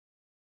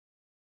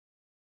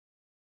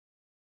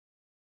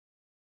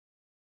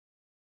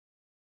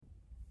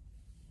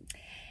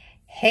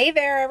Hey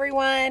there,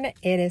 everyone.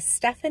 It is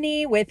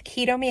Stephanie with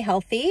Keto Me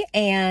Healthy,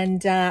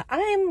 and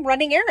I'm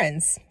running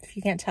errands. If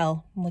you can't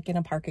tell, I'm like in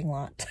a parking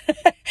lot.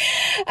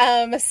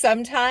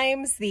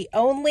 Sometimes the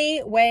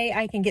only way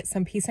I can get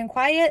some peace and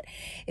quiet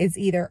is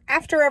either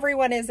after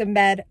everyone is in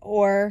bed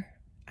or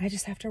I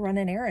just have to run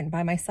an errand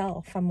by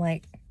myself. I'm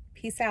like,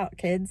 peace out,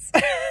 kids.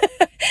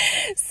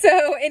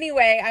 So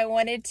anyway, I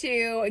wanted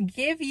to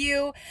give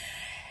you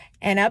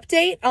an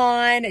update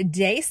on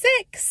day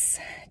 6.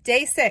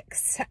 Day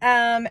 6,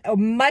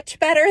 much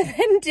better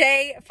than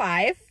day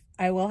 5,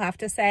 I will have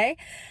to say.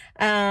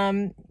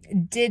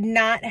 Did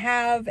not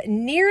have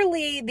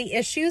nearly the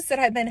issues that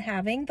I've been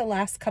having the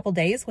last couple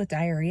days with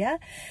diarrhea.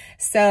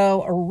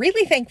 So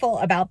really thankful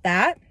about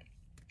that.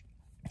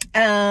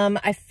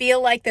 I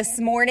feel like this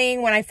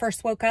morning when I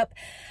first woke up,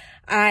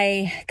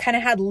 I kind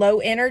of had low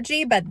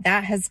energy, but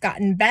that has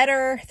gotten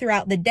better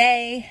throughout the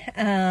day.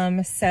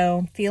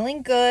 So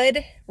feeling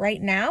good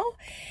right now.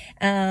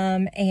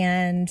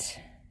 And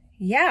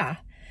yeah,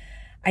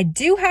 I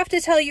do have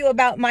to tell you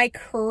about my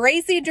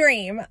crazy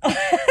dream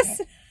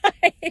last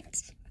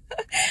night.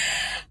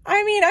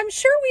 I mean, I'm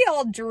sure we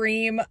all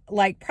dream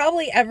like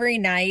probably every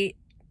night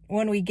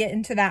when we get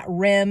into that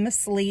REM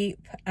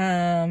sleep.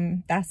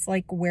 That's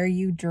like where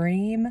you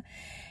dream.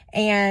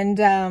 And,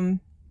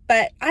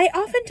 but I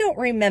often don't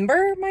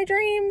remember my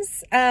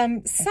dreams.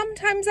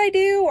 Sometimes I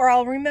do, or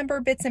I'll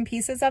remember bits and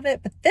pieces of it,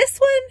 but this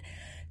one,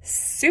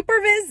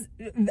 super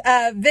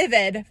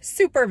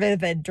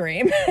vivid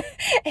dream.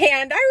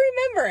 And I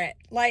remember it,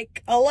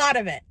 like a lot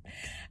of it.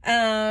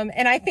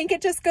 And I think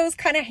it just goes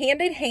kind of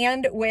hand in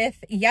hand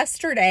with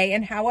yesterday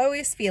and how I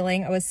was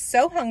feeling. I was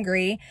so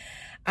hungry.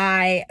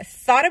 I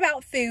thought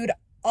about food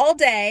all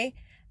day.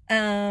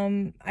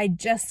 I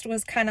just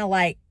was kind of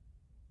like,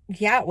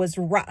 yeah, it was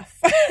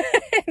rough.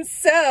 And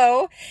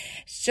so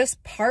it's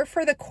just par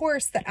for the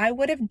course that I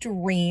would have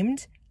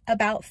dreamed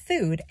about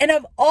food. And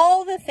of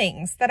all the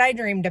things that I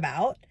dreamed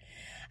about,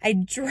 I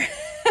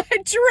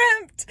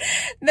dreamt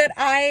that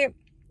I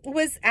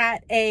was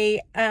at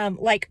a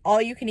like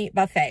all you can eat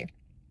buffet,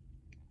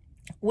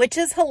 which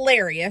is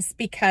hilarious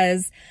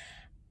because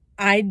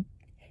I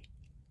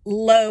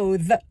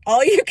loathe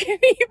all you can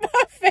eat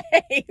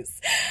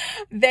buffets.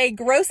 They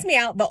gross me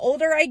out. The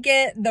older I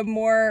get, the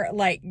more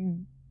like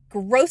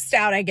grossed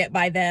out I get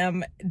by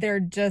them. They're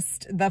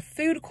just, the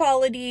food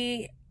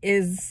quality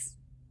is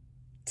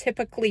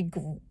typically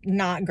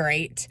not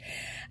great.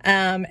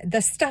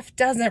 The stuff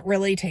doesn't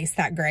really taste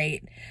that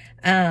great.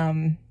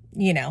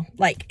 You know,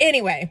 like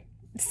anyway,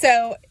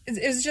 so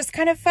it was just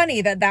kind of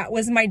funny that that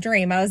was my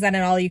dream. I was at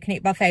an all you can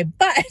eat buffet,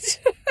 but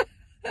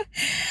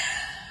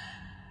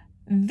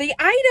the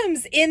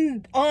items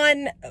in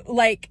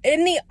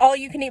the all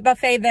you can eat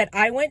buffet that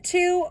I went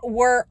to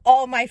were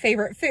all my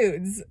favorite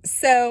foods.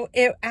 So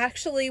it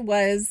actually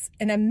was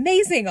an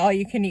amazing all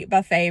you can eat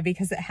buffet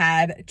because it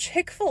had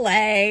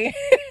Chick-fil-A.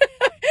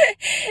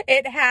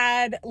 It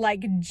had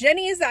like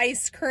Jenny's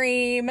ice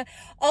cream,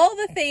 all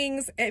the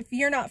things. If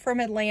you're not from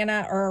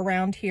Atlanta or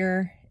around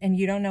here and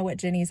you don't know what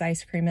Jenny's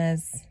ice cream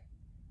is,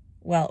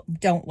 well,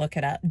 don't look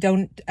it up.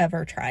 Don't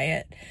ever try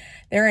it.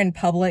 They're in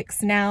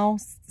Publix now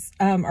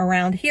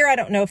around here. I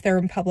don't know if they're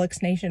in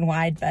Publix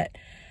nationwide, but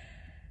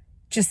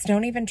just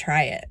don't even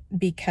try it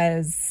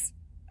because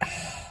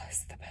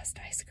it's the best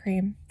ice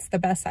cream. It's the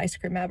best ice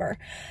cream ever.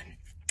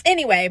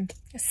 Anyway,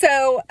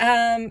 so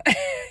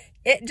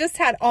it just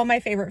had all my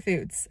favorite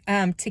foods.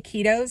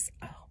 Taquitos.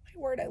 Oh my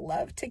word, I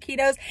love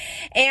taquitos.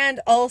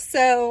 And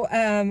also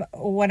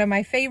one of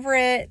my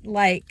favorite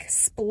like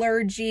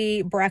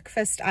splurgy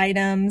breakfast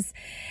items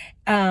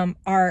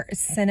are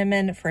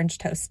cinnamon French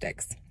toast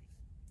sticks.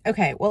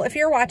 Okay, well, if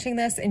you're watching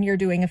this and you're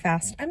doing a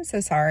fast, I'm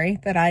so sorry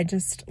that I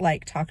just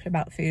like talked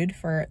about food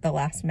for the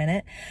last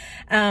minute.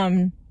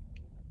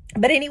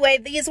 But anyway,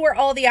 these were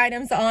all the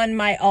items on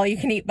my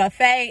all-you-can-eat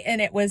buffet,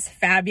 and it was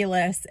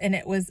fabulous, and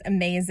it was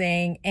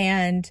amazing,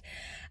 and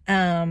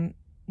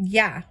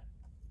yeah,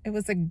 it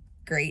was a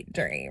great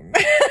dream.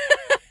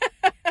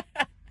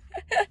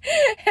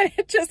 And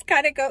it just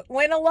kind of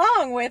went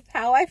along with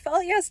how I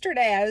felt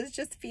yesterday. I was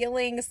just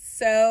feeling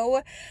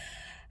so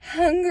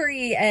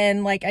hungry,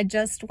 and like I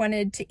just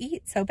wanted to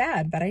eat so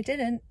bad, but I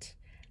didn't.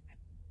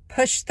 I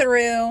pushed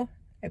through,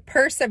 I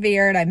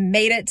persevered, I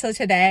made it till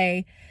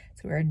today.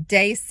 So we're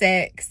day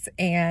 6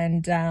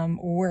 and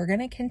we're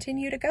going to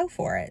continue to go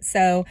for it.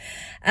 So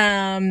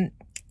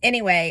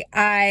anyway,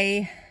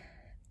 I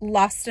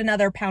lost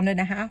another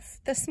 1.5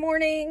 pounds this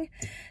morning.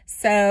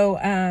 So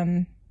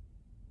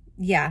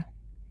yeah,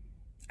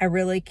 I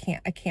really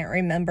can't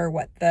remember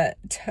what the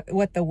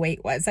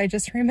weight was. I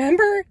just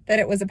remember that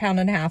it was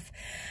 1.5 pounds.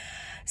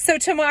 So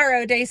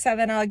tomorrow, day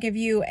 7, I'll give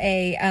you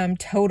a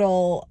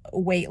total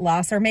weight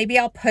loss, or maybe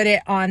I'll put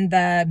it on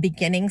the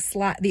beginning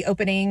slide, the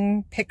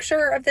opening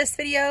picture of this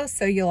video,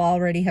 so you'll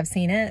already have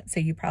seen it, so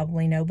you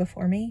probably know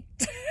before me.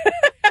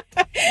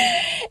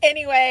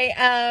 Anyway,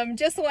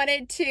 just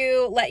wanted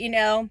to let you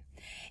know,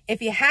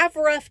 if you have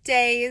rough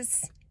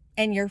days,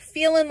 and you're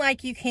feeling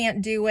like you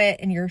can't do it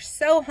and you're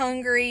so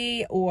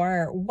hungry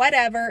or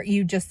whatever,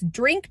 you just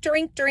drink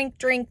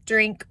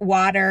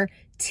water,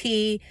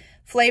 tea,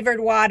 flavored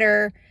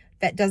water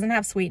that doesn't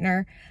have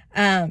sweetener.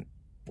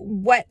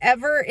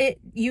 Whatever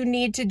you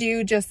need to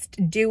do, just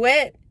do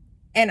it.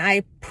 And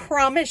I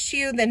promise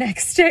you the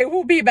next day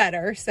will be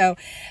better. So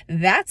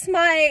that's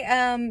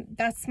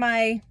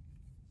my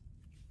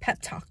pep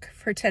talk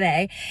for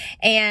today.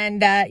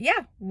 And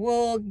yeah,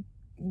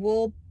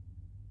 we'll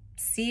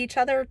see each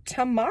other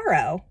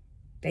tomorrow,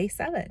 day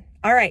 7.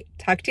 All right,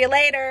 talk to you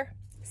later.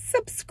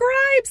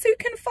 Subscribe so you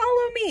can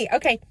follow me.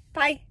 Okay,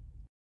 bye.